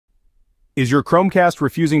Is your Chromecast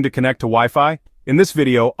refusing to connect to Wi-Fi? In this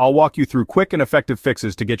video, I'll walk you through quick and effective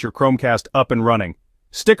fixes to get your Chromecast up and running.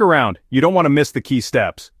 Stick around, you don't want to miss the key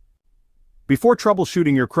steps. Before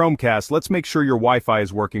troubleshooting your Chromecast, let's make sure your Wi-Fi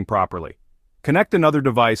is working properly. Connect another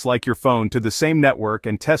device like your phone to the same network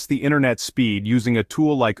and test the internet speed using a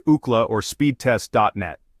tool like Ookla or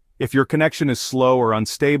speedtest.net. If your connection is slow or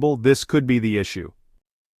unstable, this could be the issue.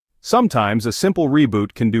 Sometimes a simple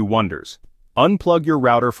reboot can do wonders. Unplug your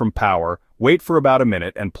router from power, wait for about a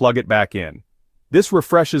minute and plug it back in. This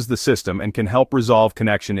refreshes the system and can help resolve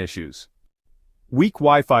connection issues. Weak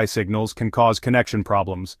Wi-Fi signals can cause connection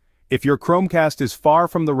problems. If your Chromecast is far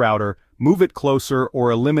from the router, move it closer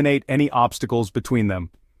or eliminate any obstacles between them.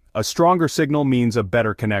 A stronger signal means a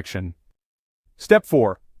better connection. Step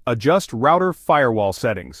 4. Adjust router firewall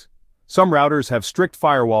settings. Some routers have strict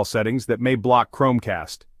firewall settings that may block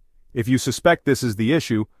Chromecast. If you suspect this is the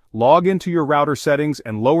issue, log into your router settings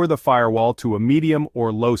and lower the firewall to a medium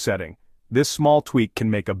or low setting. This small tweak can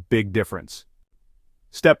make a big difference.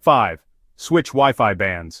 Step 5. Switch Wi-Fi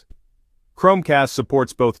bands. Chromecast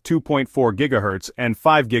supports both 2.4 GHz and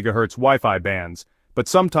 5 GHz Wi-Fi bands, but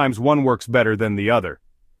sometimes one works better than the other.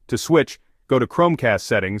 To switch, go to Chromecast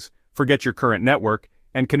settings, forget your current network,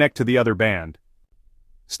 and connect to the other band.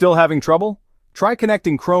 Still having trouble? Try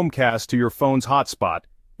connecting Chromecast to your phone's hotspot.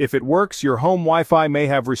 If it works, your home Wi-Fi may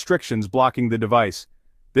have restrictions blocking the device.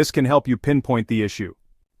 This can help you pinpoint the issue.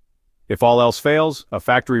 If all else fails, a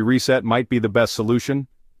factory reset might be the best solution.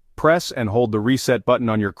 Press and hold the reset button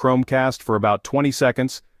on your Chromecast for about 20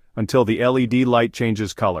 seconds until the LED light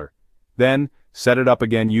changes color. Then, set it up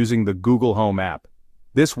again using the Google Home app.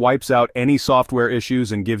 This wipes out any software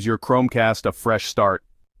issues and gives your Chromecast a fresh start.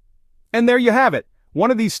 And there you have it! One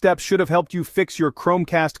of these steps should have helped you fix your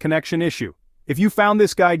Chromecast connection issue. If you found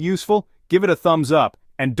this guide useful, give it a thumbs up,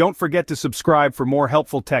 and don't forget to subscribe for more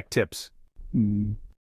helpful tech tips.